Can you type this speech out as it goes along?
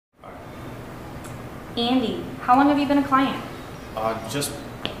Andy, how long have you been a client? Just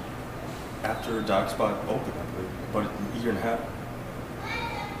after Dogue Spot opened, I believe, about a year and a half.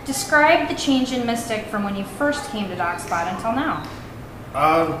 Describe the change in Mystic from when you first came to Dogue Spot until now.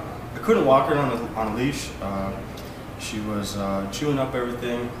 I couldn't walk her on a leash. She was chewing up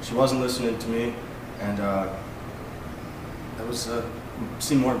everything. She wasn't listening to me, and that was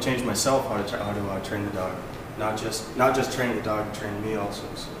seemed more to change myself how to train the dog. Not just training the dog, training me also.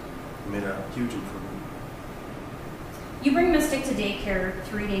 So it made a huge improvement. You bring Mystic to daycare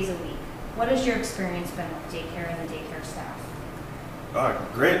 3 days a week. What has your experience been with daycare and the daycare staff?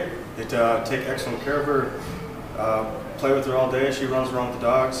 Great. They take excellent care of her. Play with her all day. She runs around with the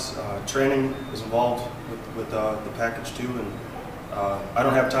dogs. Training is involved with the package too, and I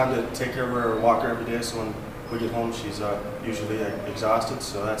don't have time to take care of her or walk her every day. So when we get home, she's usually exhausted.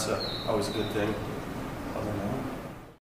 So that's always a good thing.